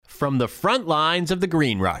from the front lines of the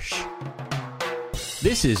green rush.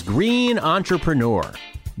 This is Green Entrepreneur,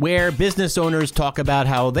 where business owners talk about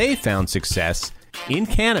how they found success in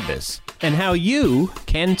cannabis and how you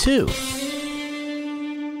can too.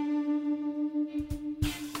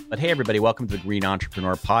 But hey, everybody, welcome to the Green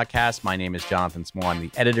Entrepreneur Podcast. My name is Jonathan Small. I'm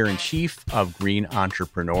the editor-in-chief of Green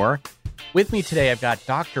Entrepreneur. With me today, I've got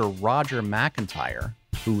Dr. Roger McIntyre,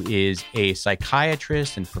 who is a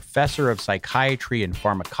psychiatrist and professor of psychiatry and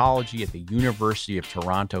pharmacology at the University of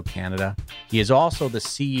Toronto, Canada. He is also the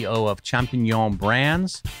CEO of Champignon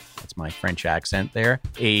Brands. That's my French accent there.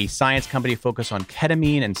 A science company focused on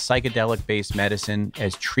ketamine and psychedelic-based medicine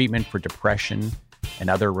as treatment for depression and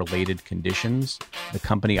other related conditions. The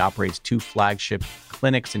company operates 2 flagship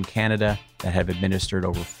clinics in Canada that have administered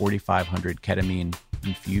over 4,500 ketamine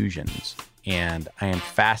infusions. And I am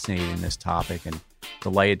fascinated in this topic and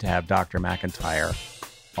delighted to have Dr. McIntyre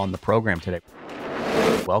on the program today.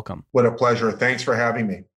 Welcome. What a pleasure. Thanks for having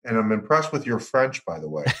me. And I'm impressed with your French, by the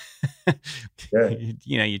way. Yeah.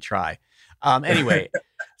 You try. Anyway,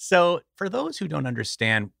 so for those who don't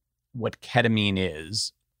understand what ketamine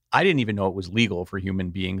is, I didn't even know it was legal for human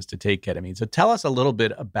beings to take ketamine. So tell us a little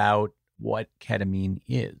bit about what ketamine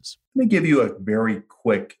is. Let me give you a very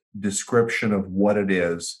quick description of what it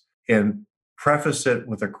is and preface it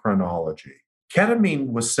with a chronology. Ketamine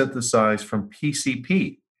was synthesized from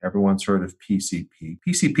PCP. Everyone's heard of PCP.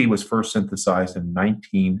 PCP was first synthesized in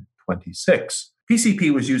 1926.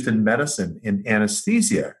 PCP was used in medicine, in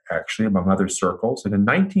anesthesia, actually, among other circles. And in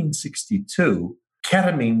 1962,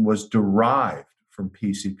 ketamine was derived from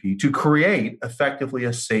PCP to create effectively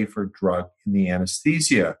a safer drug in the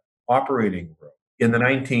anesthesia operating room. In the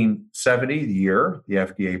 1970 year, the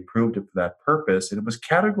FDA approved it for that purpose, and it was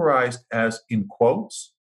categorized as, in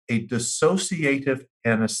quotes, a dissociative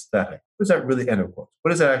anesthetic. What does that really, end of quotes? What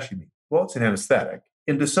does that actually mean? Well, it's an anesthetic.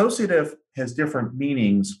 And dissociative has different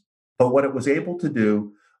meanings, but what it was able to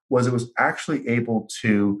do was it was actually able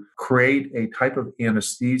to create a type of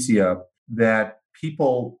anesthesia that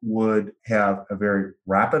people would have a very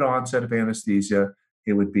rapid onset of anesthesia.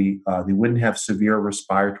 It would be, they wouldn't have severe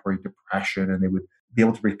respiratory depression, and they would be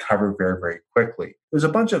able to recover very, very quickly. There's a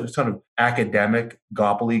bunch of sort of academic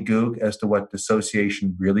gobbledygook as to what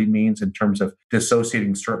dissociation really means in terms of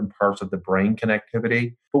dissociating certain parts of the brain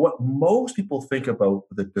connectivity. But what most people think about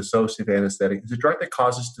with a dissociative anesthetic is a drug that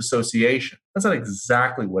causes dissociation. That's not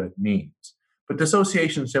exactly what it means. But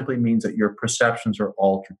dissociation simply means that your perceptions are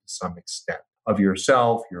altered to some extent of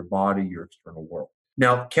yourself, your body, your external world.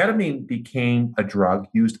 Now, ketamine became a drug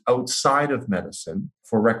used outside of medicine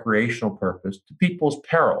for recreational purpose to people's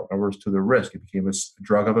peril, in other words, to the risk. It became a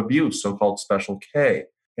drug of abuse, so-called Special K,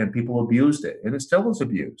 and people abused it. And it still is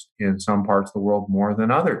abused in some parts of the world more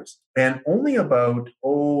than others. And only about,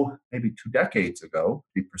 maybe 2 decades ago,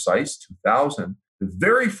 to be precise, 2000, the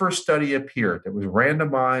very first study appeared that was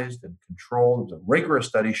randomized and controlled. It was a rigorous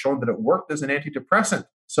study showing that it worked as an antidepressant.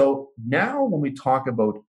 So now when we talk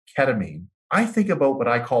about ketamine, I think about what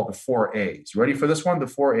I call the 4 A's. You ready for this one? The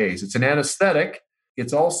 4 A's. It's an anesthetic.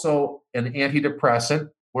 It's also an antidepressant.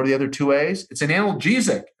 What are the other 2 A's? It's an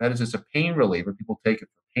analgesic. That is, it's a pain reliever. People take it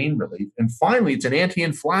for pain relief. And finally, it's an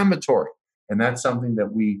anti-inflammatory. And that's something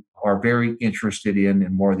that we are very interested in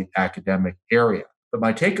more of the academic area. But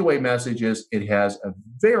my takeaway message is it has a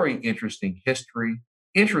very interesting history,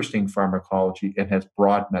 interesting pharmacology, and has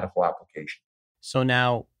broad medical application. So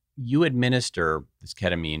now you administer this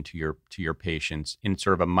ketamine to your patients in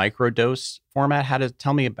sort of a microdose format.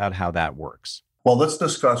 Tell me about how that works. Well, let's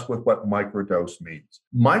discuss what microdose means.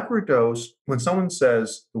 Microdose, when someone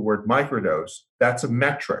says the word microdose, that's a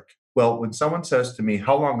metric. Well, when someone says to me,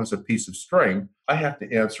 how long is a piece of string? I have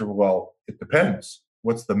to answer, well, it depends.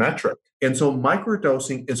 What's the metric? And so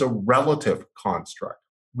microdosing is a relative construct.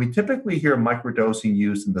 We typically hear microdosing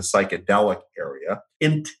used in the psychedelic area.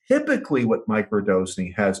 And typically what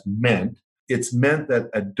microdosing has meant, it's meant that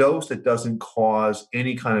a dose that doesn't cause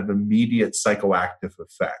any kind of immediate psychoactive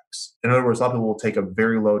effects. In other words, a lot of people will take a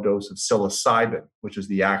very low dose of psilocybin, which is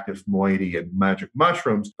the active moiety in magic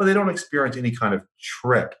mushrooms, but they don't experience any kind of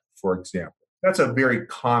trip, for example. That's a very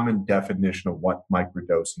common definition of what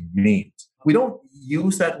microdosing means. We don't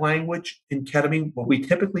use that language in ketamine. What we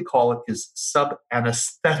typically call it is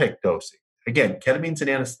sub-anesthetic dosing. Again, ketamine's an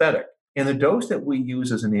anesthetic. And the dose that we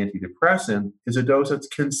use as an antidepressant is a dose that's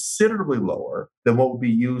considerably lower than what would be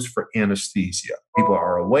used for anesthesia. People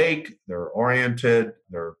are awake, they're oriented,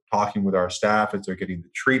 they're talking with our staff as they're getting the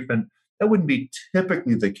treatment. That wouldn't be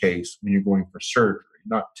typically the case when you're going for surgery,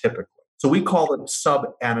 not typically. So we call it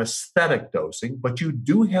sub-anesthetic dosing, but you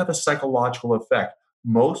do have a psychological effect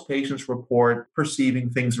most patients report perceiving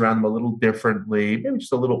things around them a little differently, maybe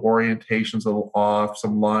just a little orientation's a little off.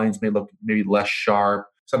 Some lines may look maybe less sharp.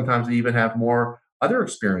 Sometimes they even have more other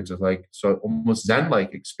experiences, like so almost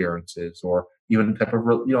Zen-like experiences, or even type of,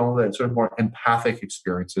 that sort of more empathic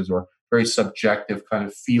experiences, or very subjective kind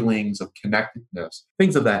of feelings of connectedness,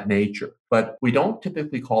 things of that nature. But we don't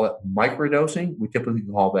typically call it microdosing. We typically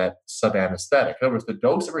call that subanesthetic. In other words, the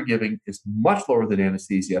dose that we're giving is much lower than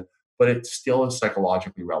anesthesia, but it still is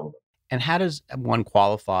psychologically relevant. And how does one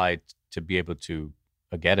qualify to be able to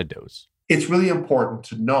get a dose? It's really important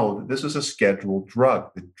to know that this is a scheduled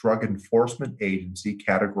drug. The Drug Enforcement Agency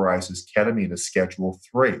categorizes ketamine as Schedule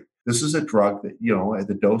 3. This is a drug that, at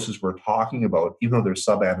the doses we're talking about, even though they're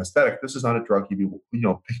sub-anesthetic, this is not a drug you'd be,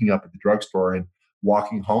 picking up at the drugstore and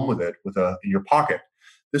walking home with it in your pocket.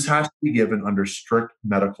 This has to be given under strict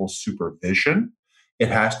medical supervision. It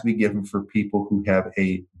has to be given for people who have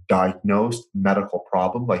a diagnosed medical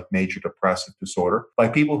problem like major depressive disorder, by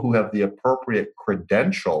people who have the appropriate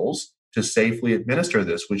credentials to safely administer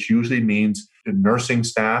this, which usually means nursing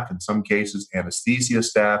staff, in some cases anesthesia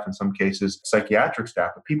staff, in some cases psychiatric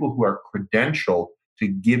staff, but people who are credentialed to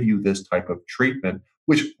give you this type of treatment,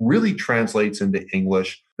 which really translates into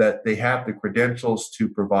English that they have the credentials to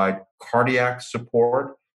provide cardiac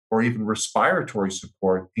support or even respiratory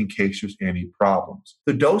support in case there's any problems.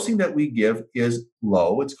 The dosing that we give is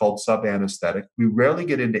low. It's called subanesthetic. We rarely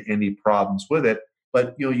get into any problems with it.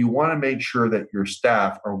 But you want to make sure that your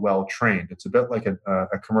staff are well trained. It's a bit like a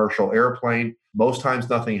commercial airplane. Most times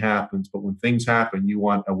nothing happens, but when things happen, you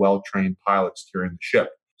want a well-trained pilot steering the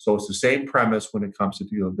ship. So it's the same premise when it comes to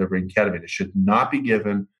delivering ketamine. It should not be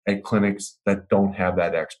given at clinics that don't have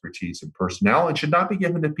that expertise and personnel, and should not be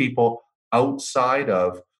given to people outside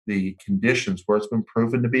of the conditions where it's been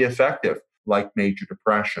proven to be effective, like major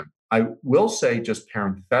depression. I will say just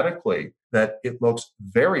parenthetically that it looks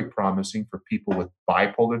very promising for people with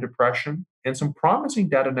bipolar depression, and some promising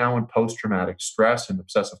data now in post-traumatic stress and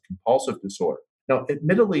obsessive compulsive disorder. Now,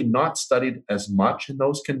 admittedly, not studied as much in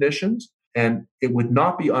those conditions, and it would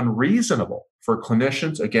not be unreasonable for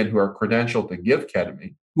clinicians, again, who are credentialed to give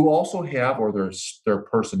ketamine, who also have, or their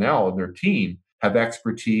personnel and their team have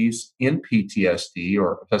expertise in PTSD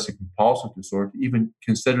or obsessive compulsive disorder, to even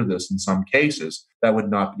consider this in some cases. That would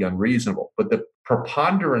not be unreasonable. But the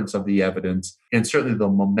preponderance of the evidence, and certainly the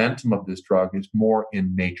momentum of this drug, is more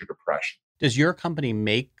in major depression. Does your company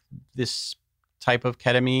make this type of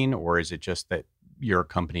ketamine, or is it just that your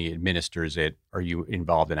company administers it? Are you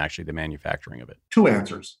involved in actually the manufacturing of it? Two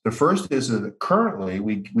answers. The first is that currently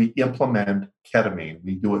we implement ketamine.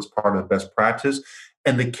 We do it as part of best practice.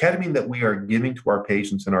 And the ketamine that we are giving to our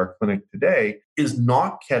patients in our clinic today is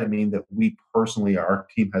not ketamine that we personally, our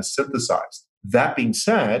team, has synthesized. That being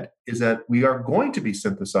said, is that we are going to be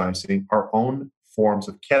synthesizing our own forms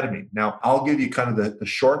of ketamine. Now, I'll give you kind of the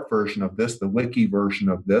short version of this, the wiki version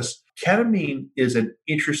of this. Ketamine is an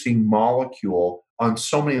interesting molecule on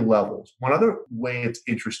so many levels. One other way it's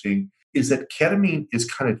interesting is that ketamine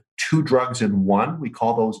is kind of two drugs in one. We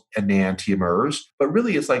call those enantiomers, but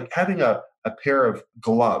really it's like having a pair of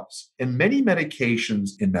gloves. And many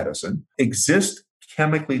medications in medicine exist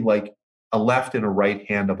chemically like a left and a right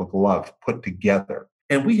hand of a glove put together.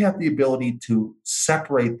 And we have the ability to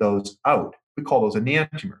separate those out. We call those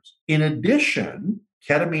enantiomers. In addition,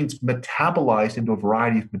 ketamine's metabolized into a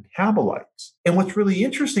variety of metabolites. And what's really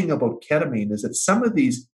interesting about ketamine is that some of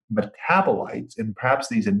these metabolites and perhaps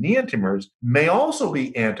these enantiomers may also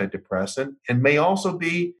be antidepressant and may also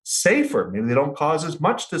be safer. Maybe they don't cause as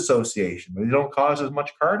much dissociation. Maybe they don't cause as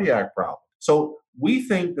much cardiac problem. So we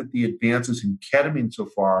think that the advances in ketamine so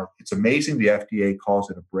far, it's amazing. The FDA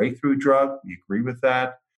calls it a breakthrough drug. We agree with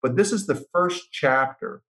that. But this is the first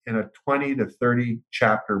chapter in a 20 to 30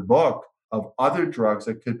 chapter book of other drugs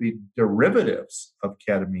that could be derivatives of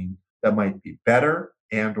ketamine that might be better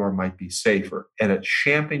and or might be safer. And at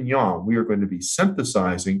Champignon, we are going to be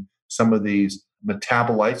synthesizing some of these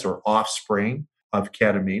metabolites or offspring of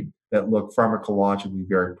ketamine that look pharmacologically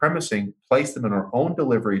very promising, place them in our own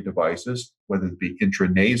delivery devices, whether it be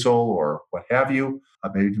intranasal or what have you.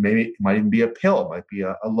 Maybe it might even be a pill, it might be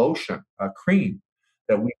a lotion, a cream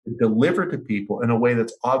that we can deliver to people in a way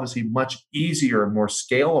that's obviously much easier and more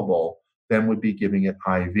scalable than would be giving it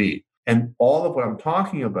IV. And all of what I'm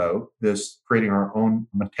talking about, this creating our own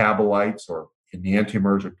metabolites or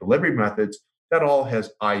enantiomers or delivery methods, that all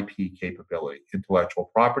has IP capability, intellectual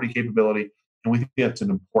property capability. And we think that's an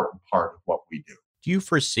important part of what we do. Do you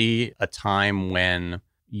foresee a time when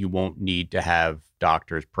you won't need to have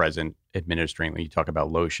doctors present administering when you talk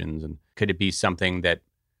about lotions? And could it be something that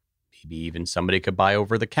maybe even somebody could buy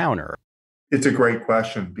over the counter? It's a great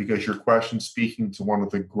question because your question's speaking to one of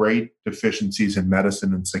the great deficiencies in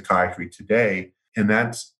medicine and psychiatry today, and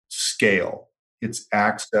that's scale. It's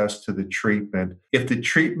access to the treatment. If the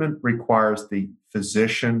treatment requires the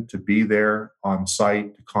physician to be there on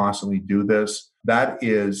site to constantly do this, that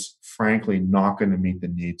is frankly not going to meet the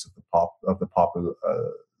needs of the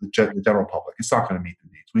general public. It's not going to meet the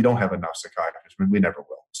needs. We don't have enough psychiatrists. We never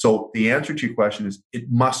will. So the answer to your question is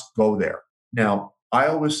it must go there. Now, I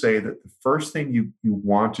always say that the first thing you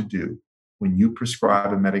want to do when you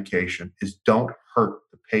prescribe a medication is don't hurt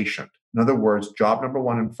the patient. In other words, job number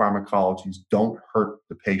one in pharmacology is don't hurt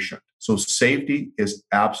the patient. So safety is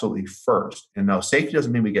absolutely first. And now safety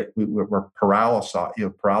doesn't mean we're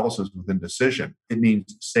paralysis with indecision. It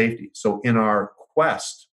means safety. So in our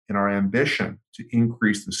quest, in our ambition to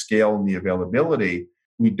increase the scale and the availability,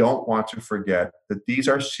 we don't want to forget that these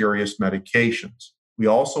are serious medications. We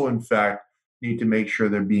also, in fact, need to make sure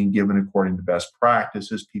they're being given according to best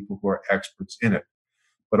practices, people who are experts in it.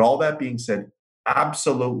 But all that being said,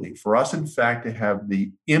 absolutely, for us, in fact, to have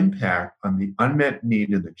the impact on the unmet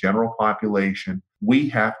need of the general population, we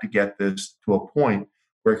have to get this to a point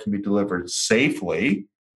where it can be delivered safely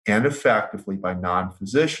and effectively by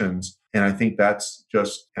non-physicians. And I think I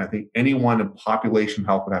think anyone in population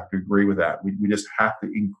health would have to agree with that. We just have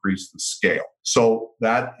to increase the scale. So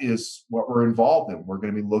that is what we're involved in. We're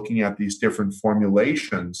going to be looking at these different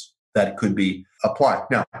formulations that could be applied.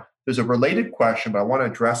 Now, there's a related question, but I want to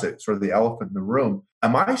address it, sort of the elephant in the room.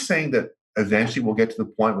 Am I saying that eventually we'll get to the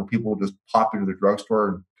point where people will just pop into the drugstore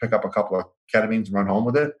and pick up a couple of ketamines and run home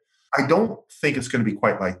with it? I don't think it's going to be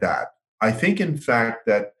quite like that. I think, in fact,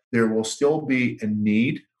 that there will still be a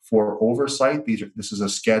need for oversight. This is a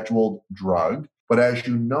scheduled drug. But as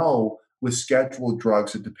you know, with scheduled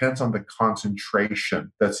drugs, it depends on the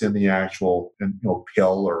concentration that's in the actual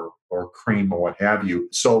pill or cream or what have you.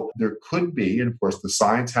 So there could be, and of course the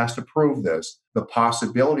science has to prove this, the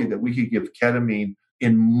possibility that we could give ketamine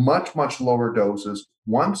in much, much lower doses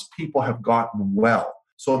once people have gotten well.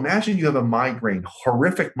 So imagine you have a migraine,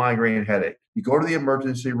 horrific migraine headache. You go to the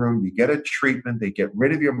emergency room, you get a treatment, they get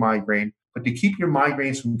rid of your migraine, but to keep your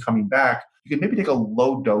migraines from coming back, you can maybe take a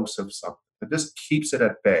low dose of something that just keeps it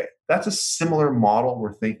at bay. That's a similar model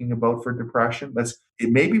we're thinking about for depression. It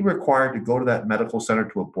may be required to go to that medical center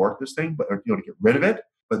to abort this thing, but to get rid of it.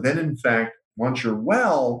 But then, in fact, once you're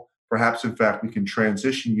well, perhaps, in fact, we can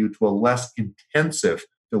transition you to a less intensive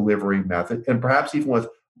delivery method, and perhaps even with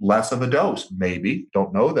less of a dose, maybe,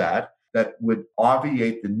 don't know that would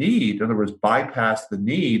obviate the need, in other words, bypass the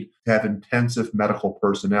need to have intensive medical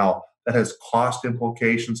personnel. That has cost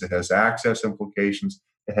implications, it has access implications,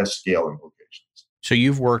 it has scale implications. So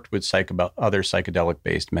you've worked with other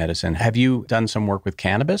psychedelic-based medicine. Have you done some work with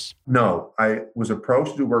cannabis? No, I was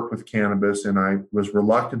approached to do work with cannabis, and I was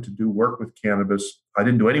reluctant to do work with cannabis. I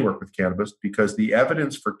didn't do any work with cannabis because the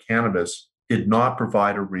evidence for cannabis did not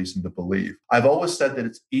provide a reason to believe. I've always said that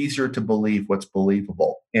it's easier to believe what's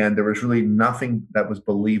believable. And there was really nothing that was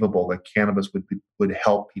believable that cannabis would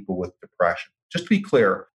help people with depression. Just to be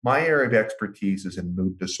clear, my area of expertise is in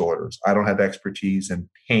mood disorders. I don't have expertise in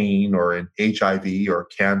pain or in HIV or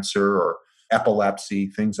cancer or epilepsy,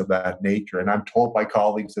 things of that nature. And I'm told by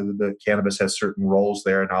colleagues that the cannabis has certain roles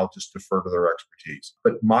there, and I'll just defer to their expertise.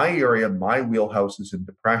 But my area, my wheelhouse is in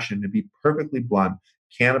depression. To be perfectly blunt,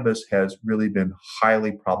 cannabis has really been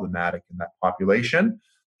highly problematic in that population.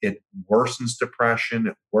 It worsens depression.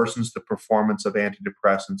 It worsens the performance of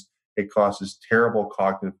antidepressants. It causes terrible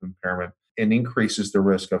cognitive impairment and increases the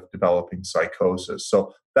risk of developing psychosis.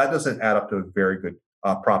 So that doesn't add up to a very good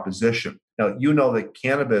proposition. Now, you know that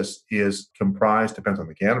cannabis is comprised, depends on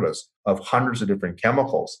the cannabis, of hundreds of different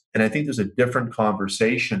chemicals. And I think there's a different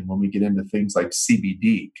conversation when we get into things like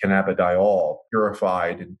CBD, cannabidiol,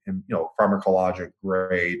 purified and pharmacologic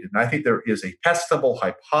grade. And I think there is a testable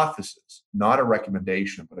hypothesis, not a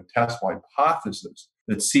recommendation, but a testable hypothesis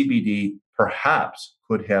that CBD perhaps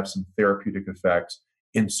could have some therapeutic effects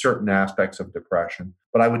in certain aspects of depression.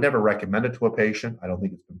 But I would never recommend it to a patient. I don't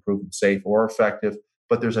think it's been proven safe or effective.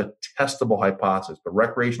 But there's a testable hypothesis. But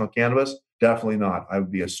recreational cannabis, definitely not. I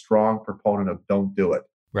would be a strong proponent of don't do it.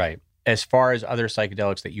 Right. As far as other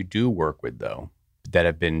psychedelics that you do work with, though, that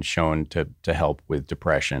have been shown to help with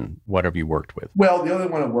depression, what have you worked with? Well, the other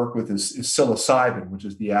one I work with is psilocybin, which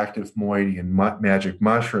is the active moiety in magic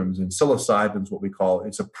mushrooms. And psilocybin is what we call,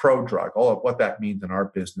 it's a prodrug. All of what that means in our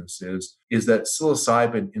business is that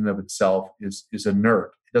psilocybin in and of itself is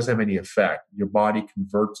inert. It doesn't have any effect. Your body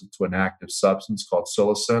converts it to an active substance called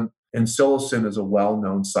psilocin. And psilocin is a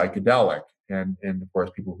well-known psychedelic. And of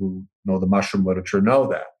course, people who know the mushroom literature know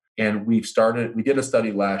that. And we did a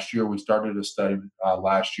study last year. We started a study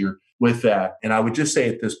last year with that. And I would just say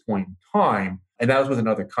at this point in time, and that was with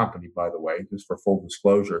another company, by the way, just for full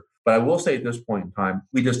disclosure, but I will say at this point in time,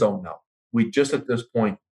 we just don't know. We just at this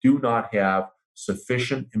point do not have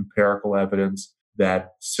sufficient empirical evidence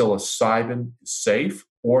that psilocybin is safe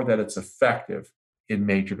or that it's effective in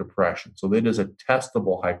major depression. So it is a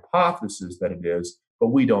testable hypothesis that it is, but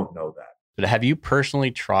we don't know that. But have you personally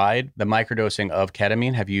tried the microdosing of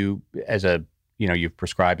ketamine? Have you, you've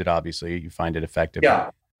prescribed it, obviously, you find it effective? Yeah.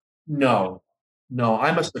 No.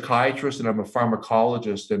 I'm a psychiatrist and I'm a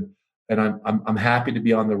pharmacologist, and I'm happy to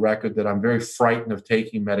be on the record that I'm very frightened of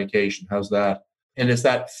taking medication. How's that? And it's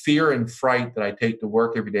that fear and fright that I take to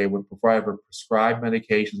work every day before I ever prescribe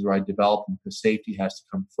medications or I develop them, because safety has to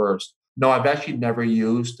come first. No, I've actually never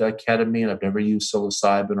used ketamine. I've never used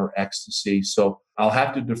psilocybin or ecstasy. So I'll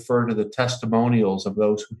have to defer to the testimonials of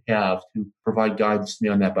those who have to provide guidance to me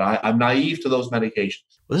on that. But I'm naive to those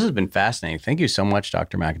medications. Well, this has been fascinating. Thank you so much,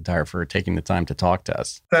 Dr. McIntyre, for taking the time to talk to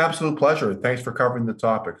us. An absolute pleasure. Thanks for covering the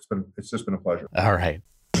topic. It's just been a pleasure. All right.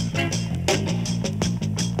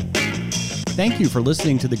 Thank you for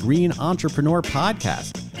listening to the Green Entrepreneur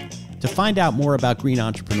Podcast. To find out more about Green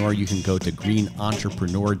Entrepreneur, you can go to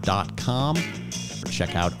greenentrepreneur.com or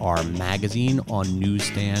check out our magazine on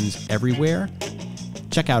newsstands everywhere.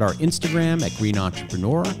 Check out our Instagram at Green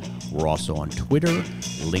Entrepreneur. We're also on Twitter,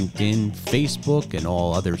 LinkedIn, Facebook, and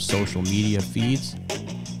all other social media feeds.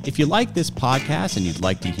 If you like this podcast and you'd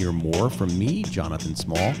like to hear more from me, Jonathan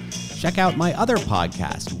Small, check out my other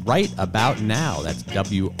podcast, Right About Now. That's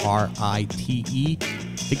WRITE,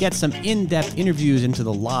 to get some in-depth interviews into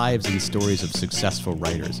the lives and stories of successful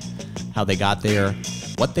writers, how they got there,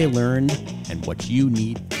 what they learned, and what you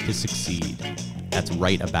need to succeed. That's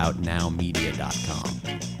rightaboutnowmedia.com.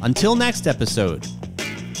 Until next episode,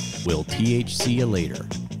 we'll THC you later.